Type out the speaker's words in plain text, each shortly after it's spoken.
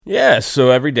Yeah,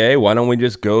 so every day, why don't we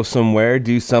just go somewhere,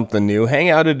 do something new, hang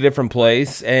out at a different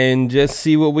place, and just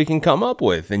see what we can come up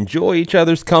with. Enjoy each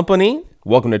other's company.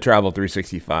 Welcome to Travel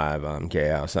 365. I'm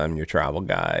Chaos. I'm your travel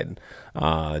guide.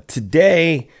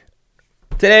 Today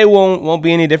won't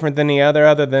be any different than the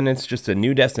other than it's just a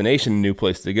new destination, new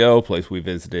place to go, place we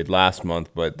visited last month,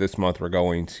 but this month we're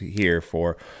going to here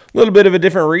for a little bit of a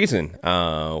different reason.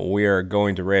 We are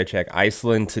going to Reykjavik,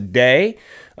 Iceland today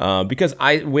because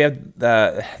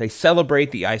they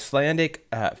celebrate the Icelandic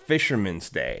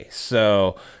Fisherman's Day.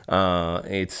 So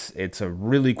it's a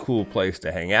really cool place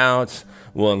to hang out.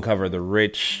 We'll uncover the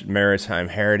rich maritime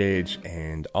heritage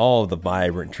and all of the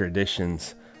vibrant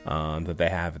traditions that they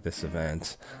have at this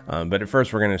event. But at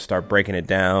first, we're going to start breaking it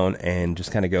down and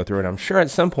just kind of go through it. I'm sure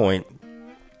at some point,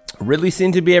 really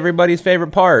seemed to be everybody's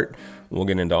favorite part, we'll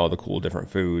get into all the cool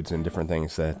different foods and different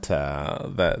things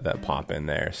that pop in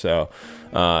there. So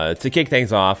to kick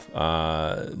things off,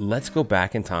 let's go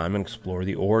back in time and explore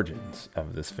the origins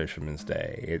of this Fisherman's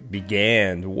Day. It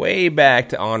began way back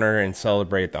to honor and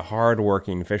celebrate the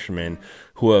hardworking fishermen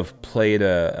who have played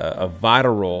a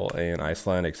vital role in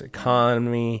Icelandic's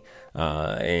economy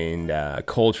and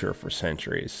culture for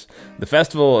centuries. The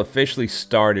festival officially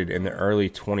started in the early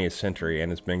 20th century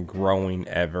and has been growing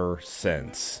ever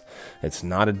since. It's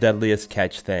not a deadliest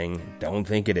catch thing. Don't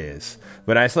think it is.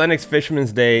 But Icelandic's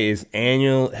Fisherman's Day is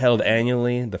held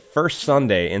annually the first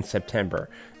Sunday in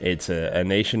September. It's a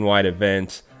nationwide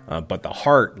event. But the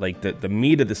heart, like the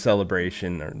meat of the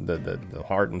celebration, or the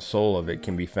heart and soul of it,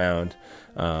 can be found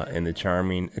in the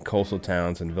charming coastal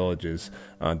towns and villages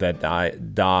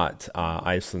that dot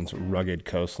Iceland's rugged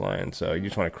coastline. So you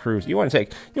just want to cruise. You want to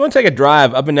take a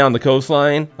drive up and down the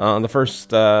coastline on the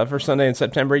first Sunday in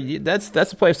September. That's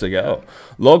the place to go.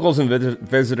 Locals and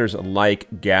visitors alike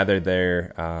gather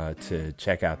there to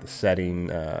check out the setting,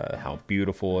 how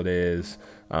beautiful it is.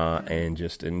 And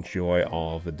just enjoy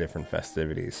all of the different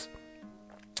festivities.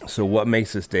 So what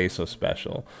makes this day so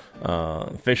special?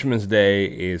 Fisherman's Day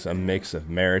is a mix of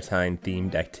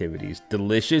maritime-themed activities,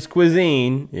 delicious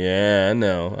cuisine, yeah, I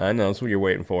know, that's what you're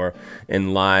waiting for,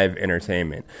 and live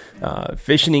entertainment.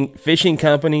 Fishing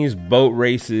companies, boat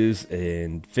races,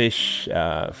 and fish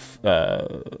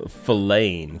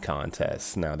filleting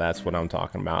contests, now that's what I'm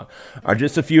talking about, are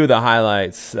just a few of the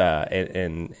highlights,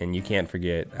 and you can't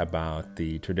forget about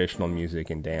the traditional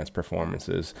music and dance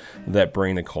performances that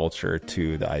bring the culture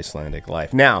to the Icelandic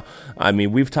life. Now, I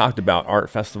mean, we've talked about art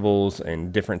festivals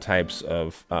and different types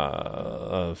of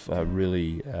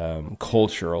really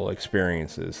cultural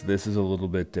experiences. This is a little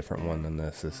bit different one than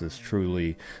this. This is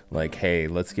truly like, hey,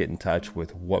 let's get in touch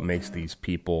with what makes these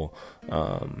people,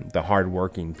 the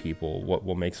hardworking people,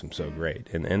 what makes them so great.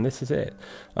 And this is it.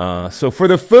 So for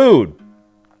the food,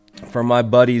 for my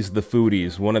buddies, the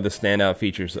foodies, one of the standout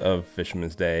features of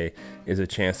Fisherman's Day is a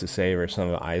chance to savor some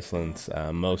of Iceland's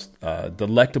most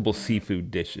delectable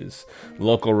seafood dishes.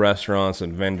 Local restaurants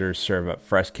and vendors serve up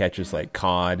fresh catches like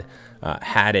cod,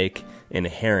 haddock, and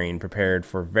herring prepared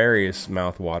for various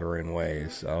mouth-watering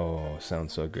ways. Oh,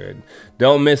 sounds so good.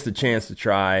 Don't miss the chance to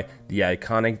try the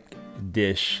iconic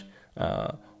dish,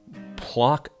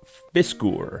 Plok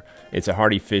Fiskur. It's a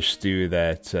hearty fish stew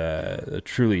that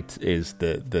truly is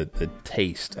the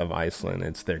taste of Iceland.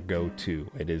 It's their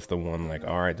go-to. It is the one like,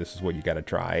 all right, this is what you got to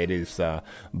try. It is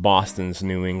Boston's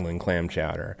New England clam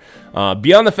chowder.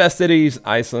 Beyond the festivities,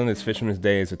 Iceland's Fisherman's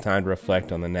Day is a time to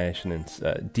reflect on the nation's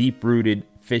deep-rooted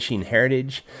fishing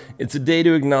heritage. It's a day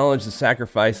to acknowledge the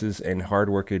sacrifices and hard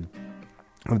work of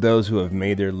those who have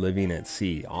made their living at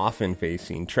sea, often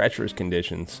facing treacherous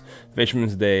conditions.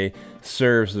 Fisherman's Day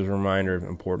serves as a reminder of the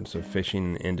importance of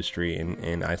fishing industry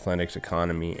in Icelandic's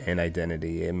economy and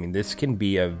identity. I mean, this can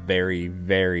be a very,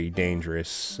 very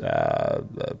dangerous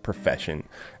profession.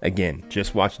 Again,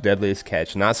 just watch Deadliest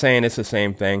Catch. Not saying it's the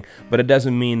same thing, but it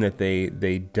doesn't mean that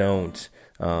they don't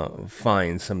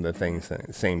find some of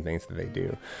the same things that they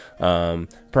do.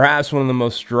 Perhaps one of the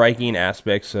most striking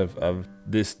aspects of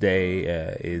this day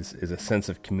is a sense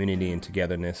of community and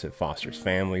togetherness. It fosters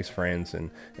families, friends,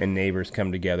 and neighbors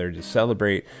come together to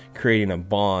celebrate, creating a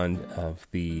bond of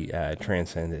the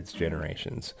transcendent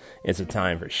generations. It's a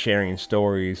time for sharing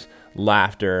stories,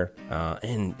 laughter,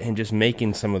 and just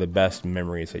making some of the best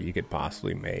memories that you could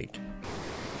possibly make.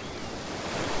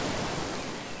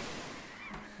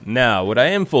 Now, what I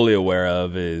am fully aware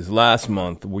of is last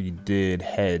month we did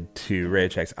head to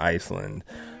Reykjavik, Iceland,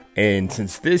 and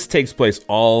since this takes place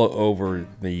all over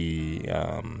the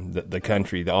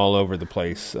country, all over the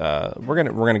place, we're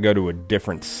gonna go to a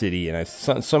different city and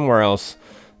somewhere else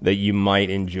that you might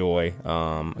enjoy,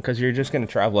 because you're just going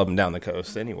to travel up and down the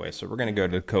coast anyway. So we're going to go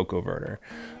to Cocoverter,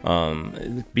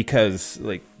 because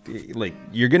like like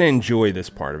you're going to enjoy this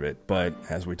part of it. But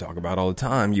as we talk about all the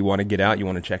time, you want to get out, you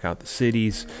want to check out the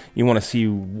cities, you want to see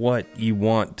what you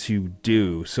want to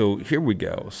do. So here we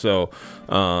go. So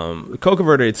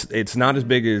Kokaverde, it's not as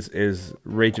big as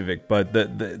Reykjavik, but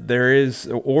there is,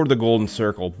 or the Golden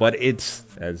Circle, but it's,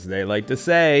 as they like to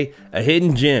say, a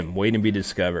hidden gem waiting to be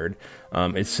discovered.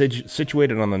 It's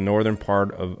situated on the northern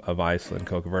part of Iceland.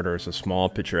 Kokaverde is a small,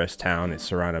 picturesque town. It's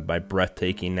surrounded by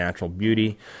breathtaking natural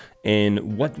beauty.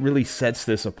 And what really sets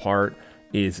this apart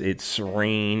is its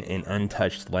serene and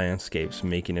untouched landscapes,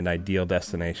 making it an ideal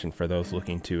destination for those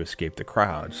looking to escape the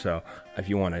crowd. So if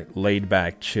you want a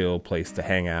laid-back, chill place to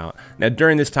hang out. Now,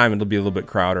 during this time, it'll be a little bit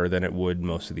crowded than it would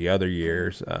most of the other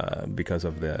years because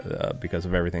of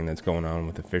everything that's going on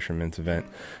with the Fisherman's event.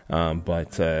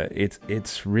 But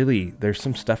it's really, there's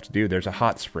some stuff to do. There's a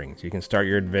hot springs. You can start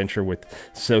your adventure with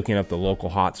soaking up the local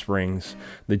hot springs.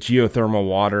 The geothermal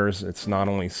waters, it's not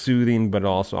only soothing, but it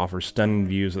also offers stunning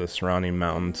views of the surrounding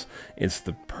mountains. It's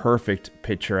the perfect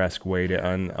picturesque way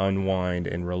to unwind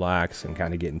and relax and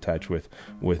kind of get in touch with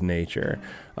nature.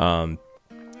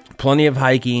 Plenty of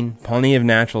hiking, plenty of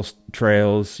natural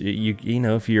trails. You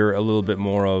know, if you're a little bit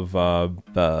more of a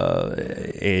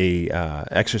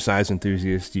exercise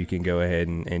enthusiast, you can go ahead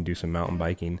and do some mountain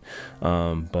biking.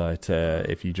 But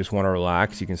if you just want to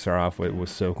relax, you can start off with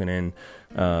soaking in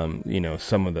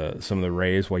some of the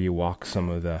rays while you walk some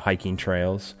of the hiking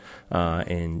trails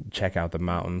and check out the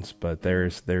mountains. But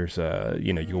there's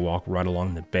you can walk right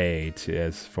along the bay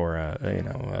for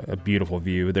a beautiful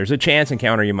view. There's a chance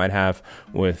encounter you might have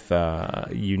with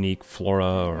unique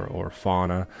flora or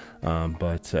fauna,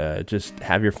 but just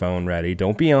have your phone ready.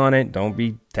 Don't be on it. Don't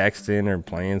be texting or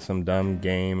playing some dumb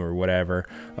game or whatever.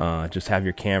 Just have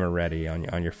your camera ready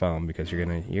on your phone, because you're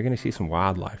gonna see some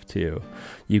wildlife too.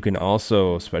 You can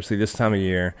also, especially this time of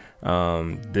year,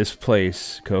 this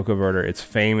place, Kokaverde, it's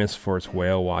famous for its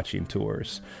whale watching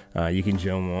tours. You can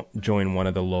join one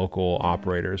of the local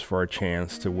operators for a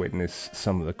chance to witness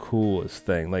some of the coolest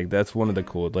thing. Like, that's one of the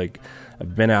cool, like,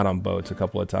 I've been out on boats a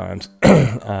couple of times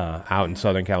out in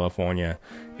Southern California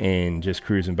and just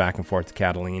cruising back and forth to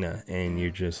Catalina, and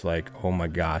you're just like, oh my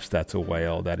gosh, that's a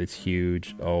whale. That is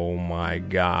huge. Oh my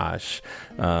gosh.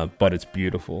 But it's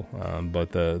beautiful.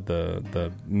 But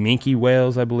the minke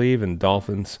whales, I believe, and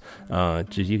dolphins,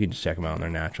 you can just check them out in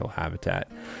their natural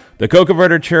habitat. The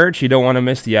Kokaverde Church, you don't want to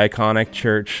miss the iconic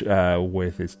church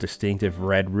with its distinctive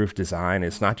red roof design.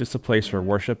 It's not just a place for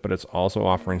worship, but it's also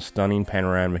offering stunning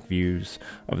panoramic views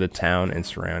of the town and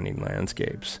surrounding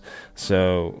landscapes.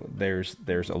 So there's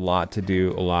a lot to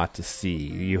do, a lot to see.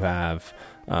 You have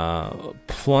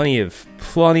plenty of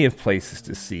places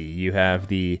to see. You have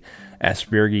the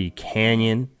Aspergi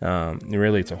Canyon.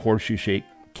 Really, it's a horseshoe-shaped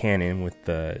canyon with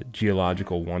the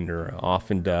geological wonder,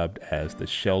 often dubbed as the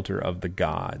shelter of the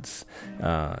gods.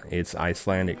 Its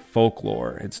Icelandic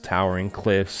folklore, its towering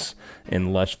cliffs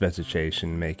and lush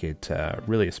vegetation make it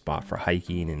really a spot for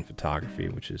hiking and photography,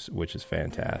 which is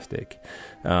fantastic.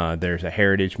 There's a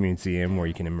heritage museum where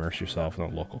you can immerse yourself in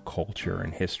the local culture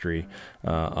and history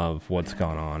of what's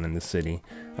gone on in the city.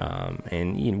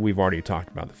 And we've already talked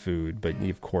about the food, but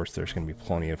of course there's going to be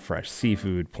plenty of fresh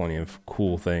seafood, plenty of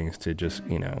cool things to just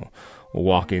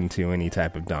walk into any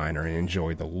type of diner and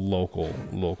enjoy the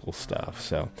local stuff.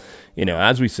 So,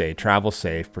 as we say, travel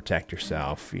safe, protect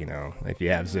yourself. If you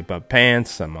have zip up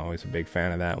pants, I'm always a big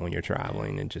fan of that when you're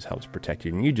traveling. It just helps protect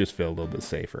you, and you just feel a little bit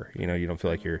safer. You don't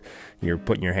feel like you're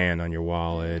putting your hand on your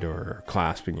wallet or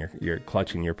clasping you're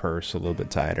clutching your purse a little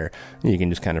bit tighter. You can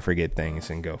just kind of forget things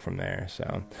and go from there.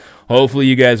 So hopefully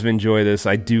you guys have enjoyed this.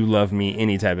 I do love me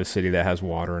any type of city that has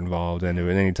water involved in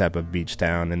it, any type of beach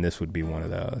town, and this would be one of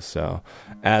those. So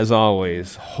as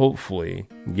always, hopefully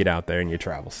you get out there and you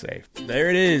travel safe.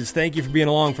 There it is. Thank you for being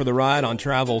along for the ride on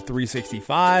Travel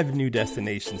 365, New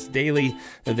Destinations Daily,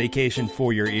 a vacation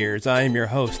for your ears. I am your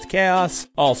host, Chaos,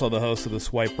 also the host of the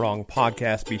Swipe Wrong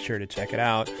podcast. Be sure to check it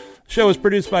out. The show is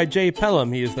produced by Jay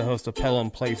Pelham. He is the host of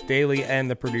Pelham Place Daily and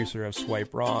the producer of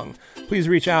Swipe Wrong. Please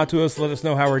reach out to us. Let us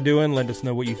know how we're doing. Let us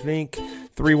know what you think.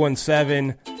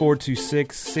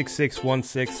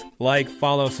 317-426-6616. Like,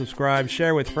 follow, subscribe,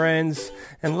 share with friends,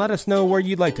 and let us know where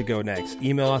you'd like to go next.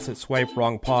 Email us at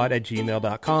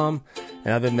swipewrongpod@gmail.com.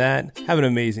 And other than that, have an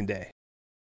amazing day.